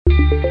Hey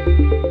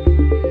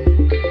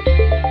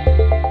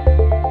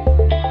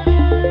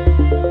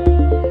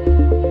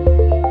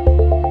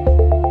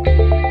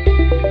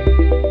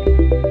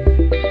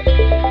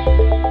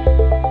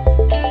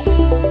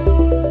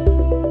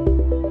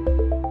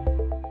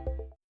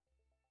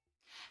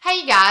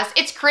guys,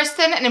 it's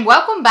Kristen and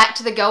welcome back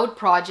to the Gold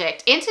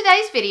Project. In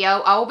today's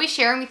video, I will be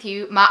sharing with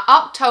you my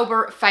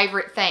October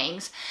favorite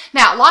things.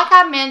 Now, like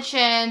I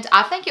mentioned,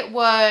 I think it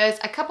was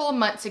a couple of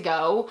months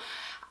ago,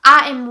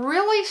 I am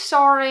really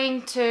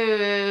starting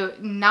to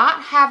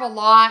not have a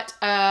lot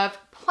of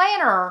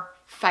planner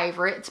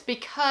favorites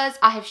because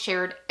I have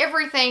shared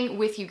everything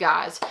with you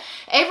guys.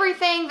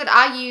 Everything that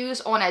I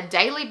use on a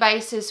daily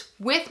basis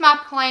with my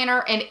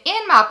planner and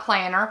in my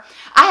planner,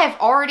 I have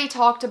already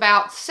talked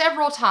about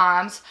several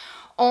times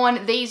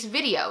on these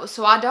videos,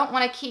 so I don't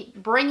want to keep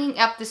bringing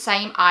up the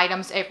same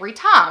items every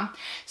time.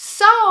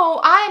 So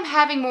I am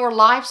having more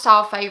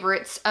lifestyle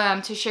favorites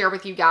to share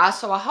with you guys,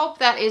 so I hope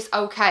that is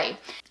okay.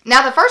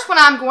 Now, the first one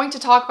I'm going to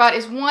talk about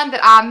is one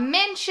that I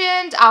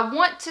mentioned, I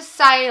want to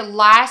say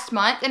last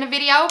month in a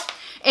video,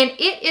 and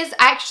it is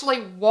actually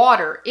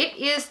water. It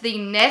is the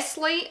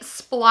Nestle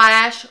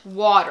Splash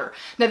Water.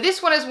 Now,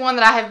 this one is one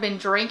that I have been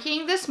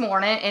drinking this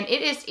morning, and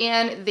it is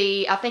in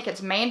the, I think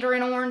it's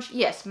Mandarin Orange.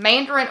 Yes,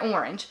 Mandarin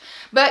Orange.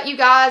 But you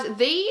guys,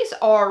 these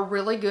are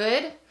really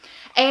good,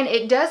 and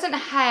it doesn't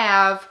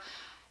have,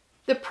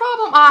 the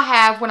problem I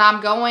have when I'm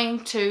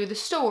going to the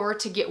store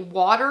to get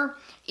water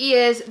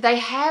is they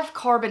have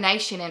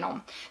carbonation in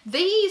them.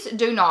 These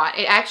do not.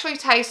 It actually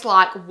tastes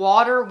like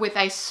water with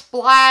a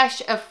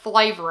splash of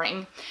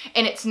flavoring,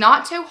 and it's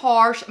not too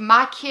harsh.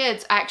 My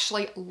kids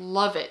actually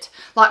love it.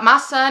 Like, my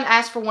son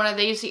asked for one of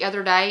these the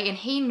other day, and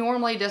he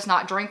normally does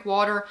not drink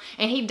water,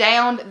 and he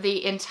downed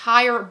the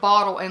entire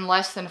bottle in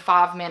less than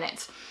 5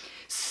 minutes.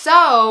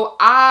 So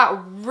I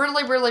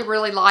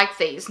really like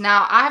these.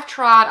 Now, I've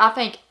tried, I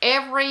think,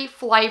 every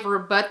flavor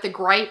but the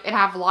grape, and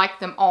I've liked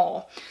them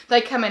all.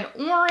 They come in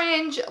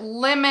orange,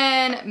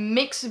 lemon,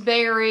 mixed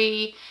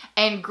berry,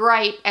 and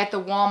grape at the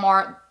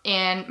Walmart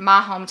in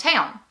my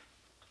hometown.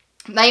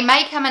 They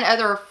may come in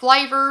other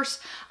flavors,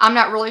 I'm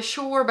not really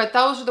sure, but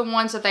those are the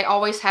ones that they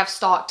always have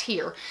stocked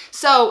here.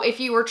 So if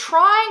you are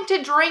trying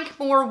to drink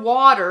more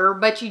water,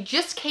 but you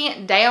just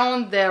can't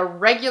down the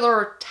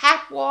regular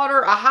tap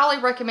water, I highly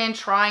recommend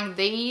trying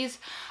these.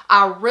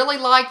 I really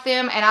like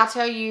them, and I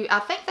tell you, I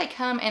think they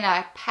come in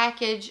a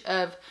package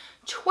of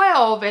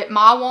 12 at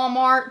my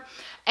Walmart.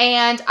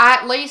 And I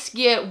at least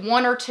get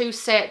 1 or 2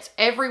 sets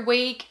every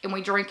week, and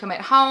we drink them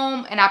at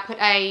home, and I put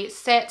a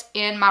set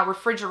in my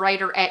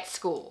refrigerator at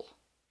school.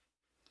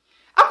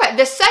 Okay,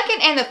 the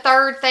second and the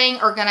third thing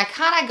are going to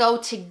kind of go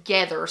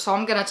together, so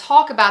I'm going to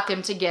talk about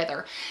them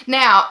together.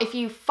 Now, if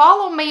you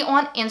follow me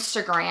on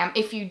Instagram,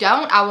 if you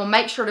don't, I will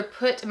make sure to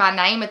put my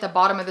name at the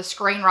bottom of the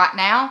screen right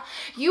now.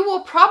 You will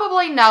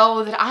probably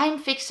know that I'm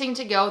fixing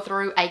to go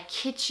through a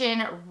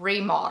kitchen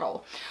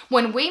remodel.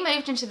 When we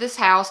moved into this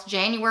house,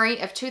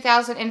 January of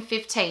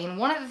 2015,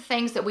 one of the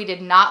things that we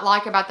did not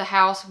like about the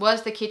house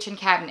was the kitchen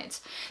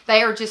cabinets.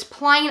 They are just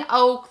plain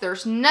oak.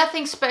 There's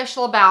nothing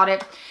special about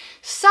it.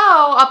 So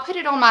I put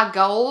it on my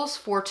goals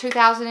for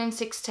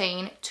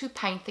 2016 to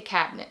paint the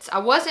cabinets. I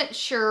wasn't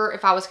sure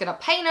if I was going to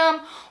paint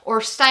them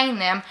or stain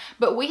them,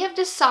 but we have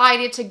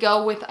decided to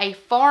go with a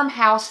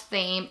farmhouse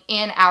theme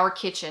in our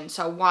kitchen.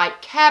 So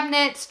white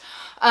cabinets,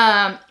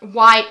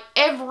 white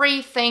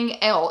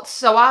everything else.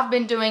 So I've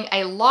been doing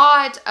a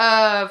lot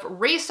of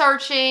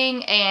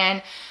researching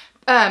and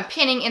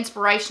pinning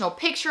inspirational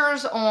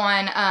pictures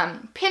on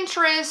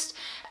Pinterest,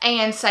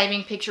 and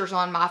saving pictures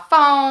on my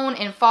phone,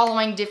 and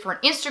following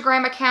different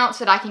Instagram accounts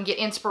that I can get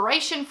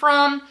inspiration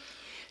from.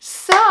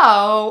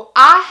 So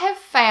I have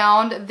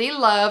found the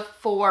love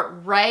for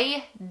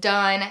Rae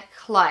Dunn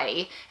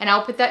clay, and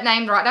I'll put that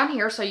name right down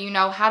here so you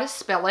know how to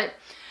spell it.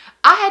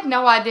 I had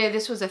no idea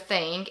this was a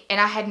thing, and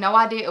I had no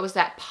idea it was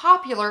that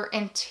popular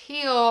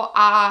until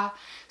I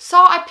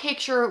saw a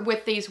picture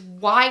with these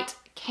white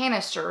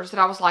canisters that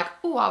I was like,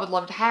 oh, I would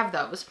love to have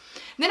those.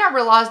 And then I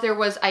realized there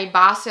was a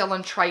buy, sell,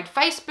 and trade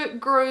Facebook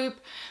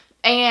group,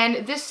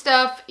 and this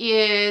stuff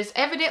is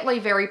evidently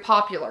very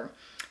popular.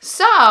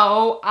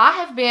 So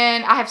I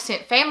have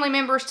sent family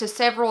members to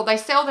several. They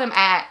sell them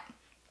at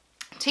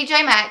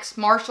TJ Maxx,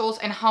 Marshalls,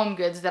 and Home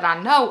Goods that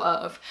I know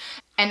of.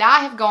 And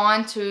I have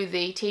gone to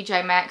the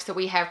TJ Maxx that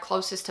we have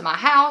closest to my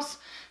house.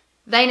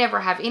 They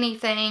never have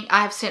anything.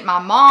 I have sent my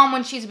mom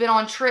when she's been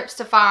on trips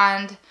to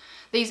find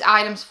these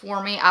items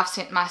for me. I've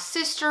sent my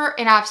sister,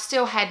 and I've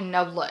still had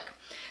no luck.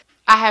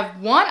 I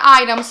have one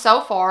item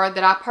so far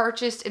that I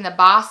purchased in the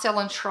Buy, Sell,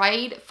 and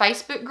Trade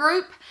Facebook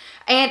group,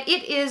 and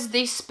it is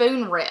the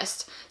spoon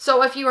rest.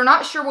 So if you are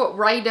not sure what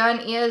Rae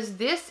Dunn is,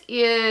 this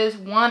is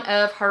one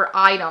of her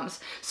items.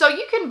 So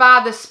you can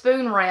buy the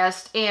spoon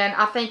rest, and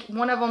I think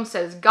one of them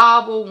says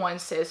gobble, one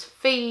says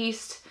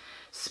feast,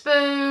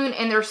 spoon,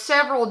 and there's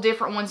several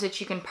different ones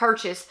that you can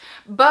purchase,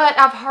 but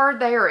I've heard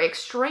they are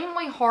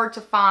extremely hard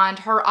to find,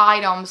 her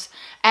items,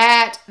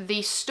 at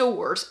the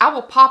stores. I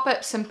will pop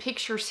up some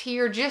pictures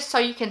here just so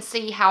you can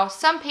see how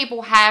some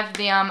people have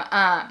them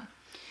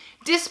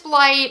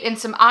displayed and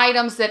some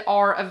items that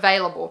are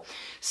available.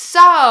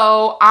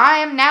 So I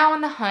am now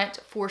in the hunt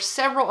for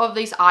several of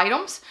these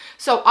items.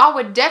 So I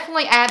would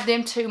definitely add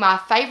them to my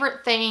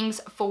favorite things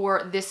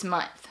for this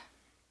month.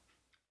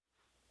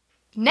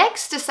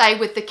 Next, to say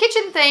with the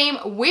kitchen theme,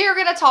 we're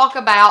going to talk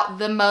about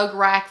the mug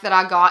rack that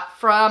I got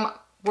from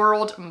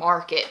World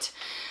Market.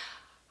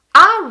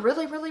 I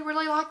really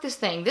like this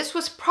thing. This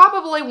was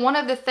probably one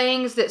of the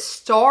things that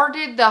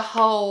started the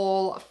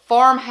whole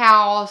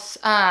farmhouse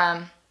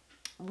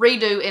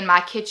redo in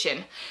my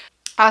kitchen.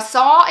 I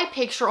saw a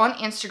picture on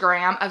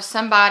Instagram of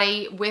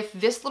somebody with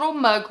this little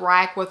mug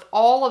rack with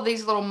all of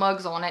these little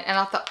mugs on it, and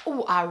I thought,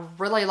 oh, I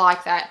really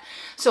like that.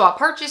 So I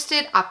purchased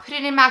it, I put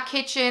it in my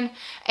kitchen,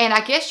 and I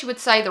guess you would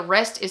say the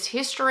rest is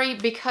history,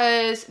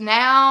 because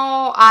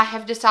now I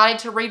have decided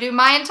to redo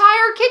my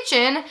entire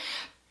kitchen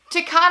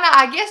to kind of,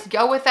 I guess,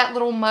 go with that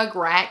little mug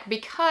rack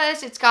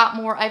because it's got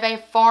more of a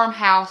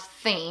farmhouse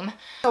theme.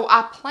 So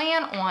I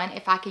plan on,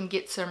 if I can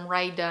get some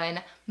Rae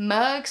Dunn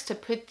mugs, to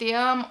put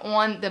them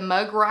on the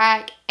mug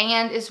rack,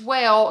 and as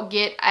well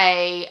get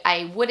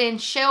a wooden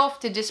shelf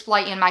to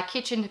display in my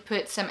kitchen to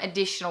put some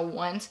additional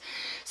ones.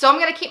 So I'm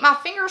going to keep my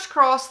fingers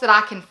crossed that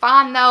I can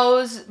find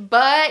those,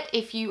 but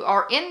if you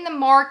are in the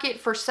market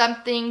for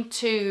something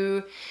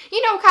to,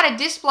 you know, kind of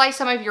display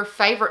some of your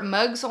favorite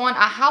mugs on,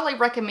 I highly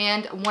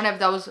recommend one of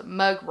those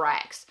mug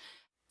racks.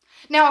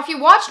 Now, if you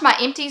watched my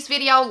empties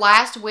video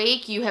last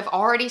week, you have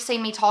already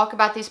seen me talk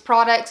about these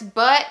products,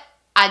 but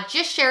I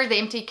just shared the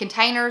empty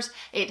containers.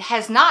 It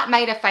has not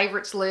made a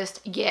favorites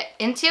list yet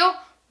until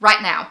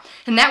right now.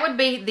 And that would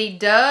be the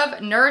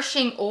Dove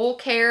Nourishing Oil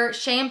Care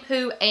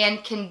Shampoo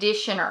and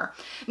Conditioner.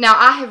 Now,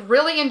 I have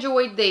really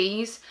enjoyed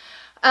these.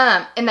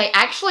 And they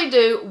actually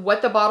do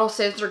what the bottle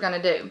says they're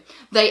going to do.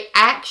 They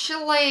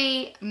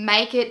actually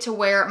make it to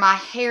where my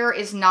hair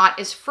is not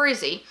as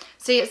frizzy.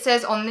 See, it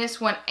says on this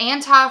one,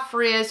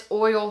 anti-frizz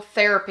oil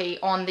therapy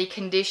on the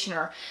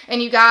conditioner.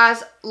 And you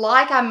guys,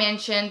 like I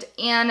mentioned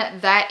in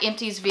that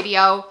empties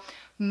video,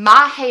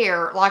 my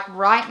hair, like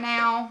right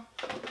now,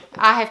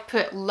 I have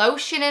put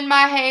lotion in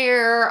my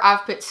hair,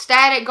 I've put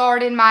Static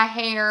Guard in my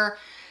hair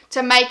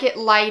to make it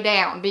lay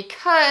down,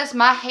 because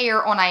my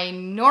hair on a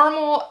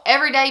normal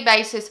everyday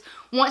basis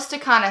wants to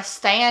kind of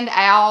stand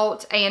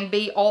out and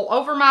be all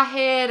over my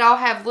head. I'll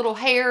have little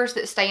hairs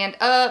that stand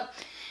up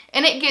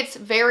and it gets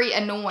very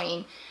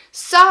annoying.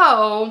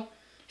 So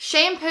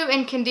shampoo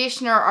and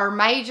conditioner are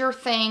major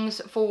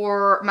things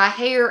for my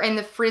hair and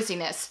the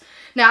frizziness.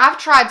 Now, I've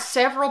tried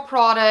several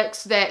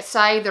products that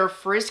say they're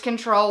frizz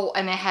control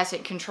and it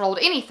hasn't controlled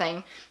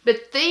anything,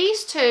 but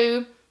these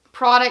two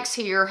products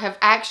here have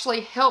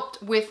actually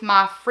helped with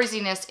my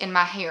frizziness in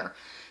my hair.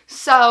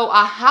 So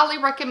I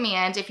highly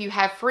recommend, if you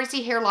have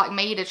frizzy hair like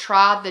me, to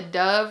try the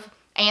Dove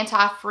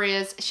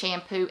Anti-Frizz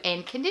Shampoo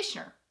and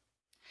Conditioner.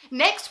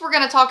 Next, we're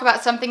going to talk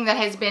about something that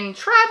has been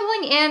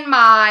traveling in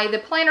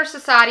the Planner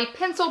Society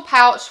pencil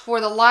pouch for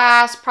the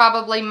last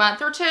probably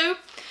month or two.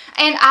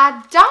 And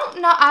I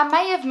don't know, I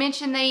may have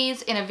mentioned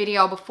these in a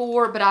video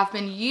before, but I've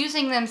been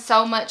using them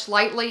so much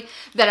lately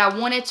that I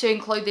wanted to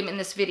include them in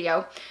this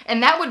video.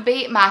 And that would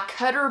be my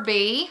Cutter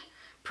Bee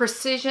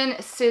Precision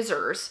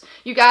Scissors.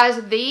 You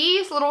guys,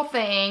 these little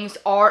things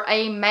are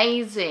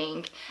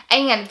amazing.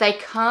 And they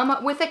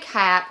come with a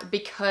cap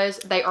because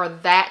they are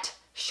that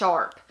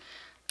sharp.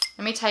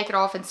 Let me take it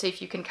off and see if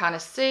you can kind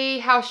of see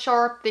how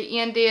sharp the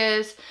end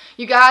is.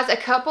 You guys, a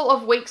couple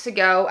of weeks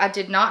ago, I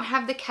did not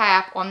have the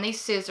cap on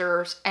these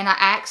scissors and I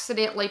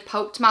accidentally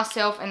poked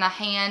myself in the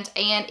hand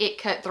and it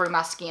cut through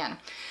my skin.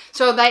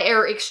 So they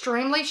are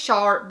extremely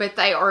sharp, but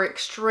they are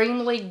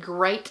extremely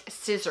great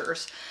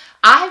scissors.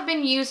 I have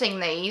been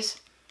using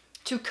these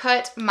to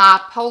cut my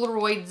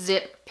Polaroid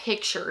zip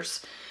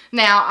pictures.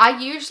 Now, I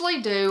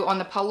usually do on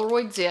the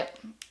Polaroid zip,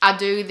 I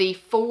do the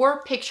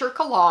 4-picture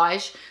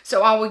collage.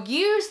 So I will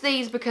use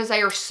these because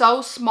they are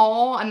so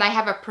small and they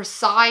have a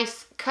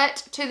precise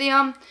cut to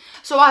them.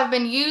 So I've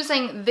been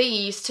using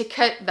these to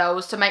cut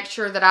those to make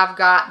sure that I've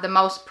got the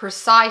most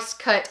precise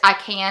cut I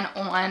can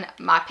on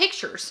my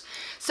pictures.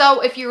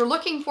 So if you're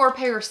looking for a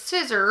pair of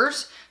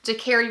scissors to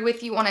carry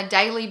with you on a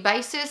daily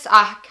basis,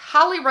 I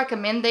highly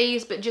recommend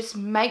these, but just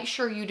make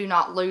sure you do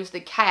not lose the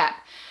cap.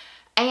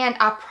 And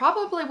I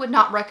probably would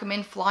not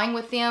recommend flying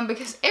with them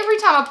because every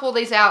time I pull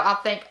these out, I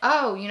think,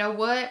 oh, you know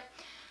what?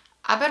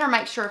 I better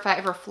make sure if I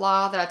ever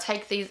fly that I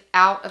take these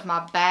out of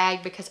my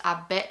bag, because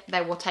I bet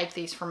they will take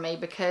these from me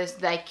because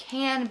they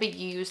can be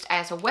used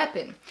as a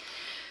weapon.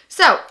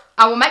 So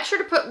I will make sure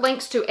to put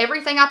links to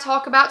everything I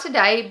talk about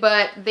today,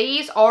 but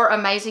these are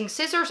amazing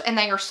scissors and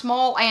they are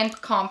small and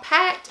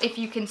compact. If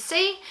you can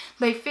see,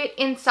 they fit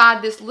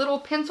inside this little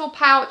pencil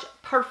pouch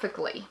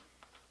perfectly.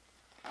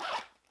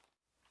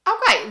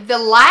 Okay, the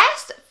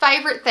last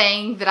favorite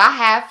thing that I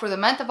have for the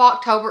month of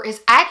October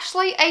is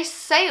actually a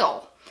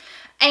sale.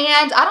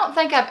 And I don't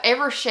think I've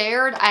ever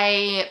shared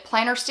a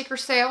planner sticker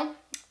sale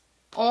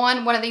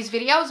on one of these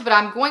videos, but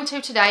I'm going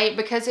to today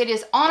because it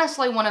is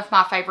honestly one of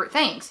my favorite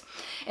things.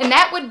 And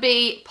that would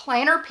be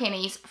Planner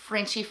Penny's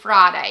Frenchie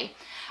Friday.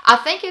 I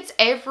think it's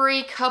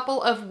every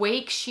couple of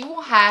weeks she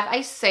will have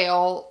a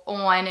sale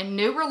on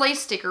new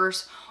release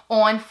stickers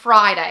on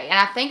Friday. And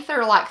I think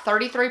they're like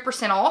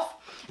 33% off.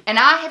 And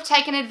I have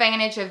taken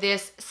advantage of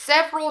this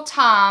several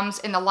times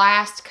in the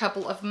last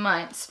couple of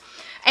months.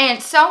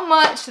 And so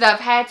much that I've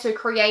had to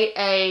create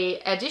a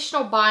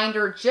additional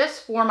binder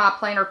just for my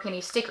planner penny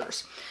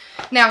stickers.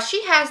 Now,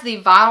 she has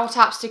the vinyl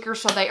type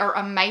stickers, so they are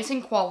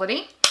amazing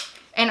quality.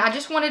 And I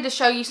just wanted to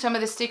show you some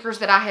of the stickers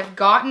that I have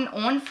gotten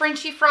on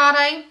Frenchie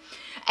Friday.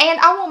 And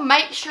I will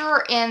make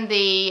sure in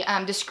the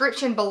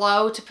description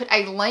below to put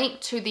a link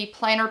to the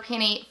Planner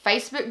Penny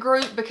Facebook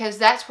group, because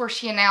that's where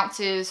she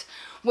announces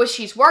what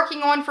she's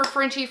working on for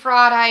Frenchie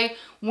Friday,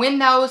 when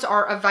those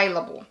are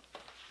available.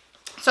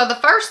 So the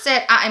first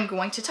set I am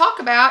going to talk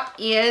about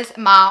is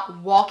my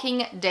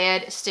Walking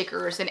Dead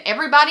stickers. And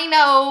everybody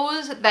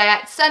knows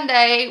that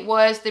Sunday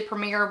was the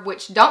premiere,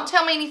 which don't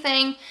tell me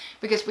anything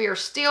because we are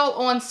still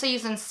on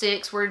season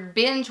 6. We're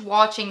binge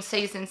watching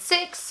season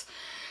 6.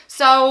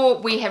 So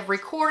we have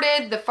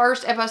recorded the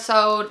first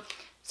episode.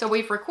 So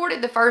we've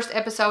recorded the first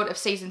episode of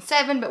season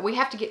 7, but we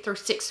have to get through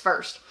 6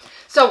 first.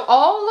 So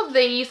all of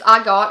these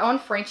I got on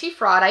Frenchie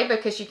Friday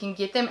because you can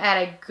get them at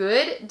a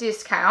good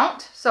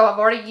discount. So I've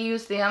already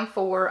used them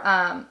for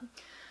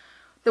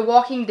the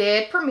Walking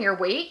Dead premiere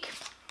week.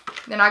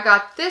 Then I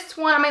got this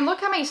one. I mean,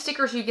 look how many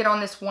stickers you get on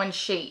this one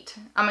sheet.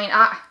 I mean,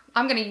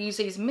 I'm going to use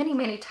these many,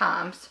 many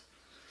times.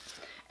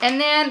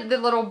 And then the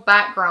little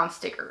background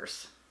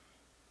stickers.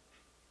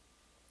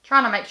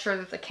 Trying to make sure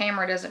that the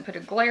camera doesn't put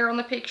a glare on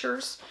the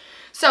pictures.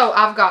 So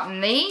I've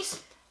gotten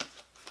these.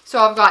 So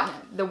I've gotten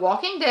the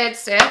Walking Dead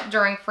set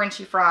during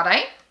Frenchie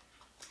Friday.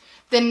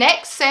 The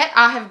next set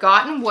I have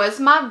gotten was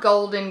my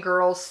Golden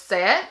Girls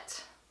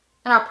set.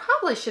 And I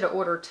probably should have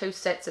ordered 2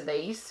 sets of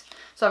these.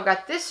 So I've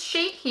got this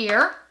sheet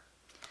here.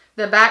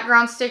 The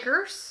background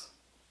stickers.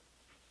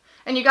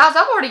 And you guys,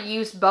 I've already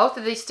used both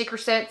of these sticker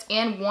sets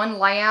in one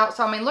layout.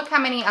 So I mean, look how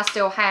many I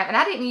still have. And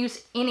I didn't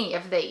use any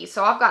of these.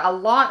 So I've got a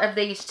lot of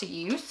these to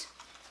use.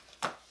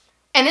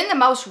 And then the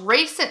most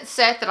recent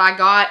set that I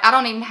got, I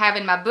don't even have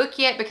in my book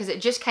yet because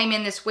it just came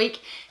in this week.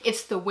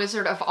 It's the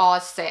Wizard of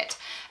Oz set.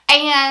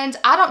 And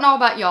I don't know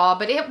about y'all,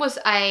 but it was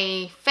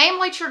a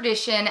family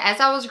tradition as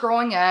I was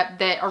growing up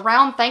that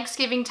around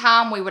Thanksgiving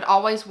time, we would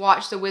always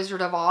watch the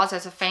Wizard of Oz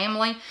as a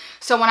family.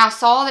 So when I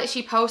saw that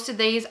she posted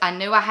these, I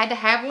knew I had to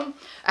have them.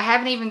 I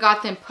haven't even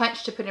got them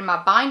punched to put in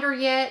my binder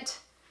yet.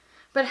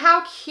 But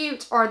how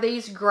cute are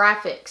these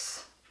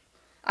graphics?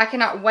 I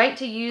cannot wait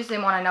to use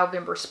them on a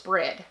November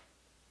spread.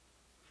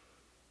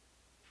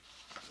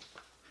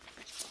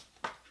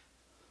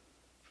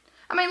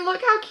 I mean,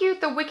 look how cute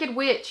the Wicked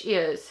Witch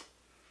is.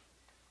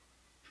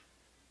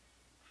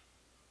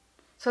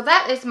 So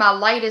that is my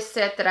latest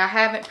set that I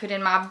haven't put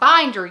in my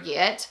binder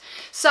yet.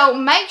 So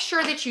make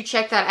sure that you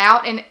check that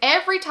out. And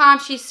every time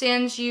she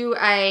sends you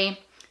a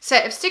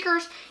set of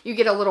stickers, you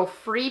get a little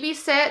freebie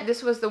set.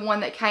 This was the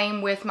one that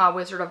came with my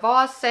Wizard of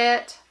Oz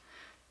set.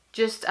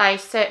 Just a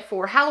set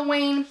for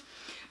Halloween.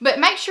 But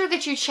make sure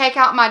that you check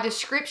out my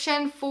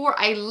description for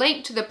a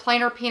link to the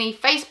Planner Penny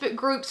Facebook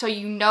group so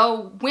you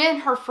know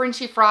when her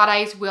Frenchie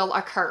Fridays will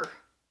occur.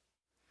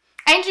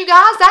 And you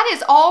guys, that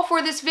is all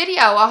for this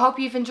video. I hope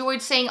you've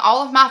enjoyed seeing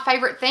all of my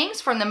favorite things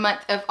from the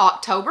month of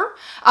October.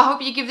 I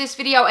hope you give this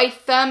video a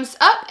thumbs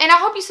up, and I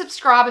hope you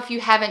subscribe if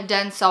you haven't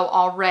done so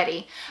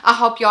already. I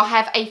hope y'all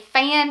have a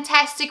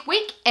fantastic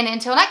week, and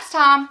until next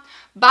time,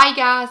 bye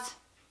guys.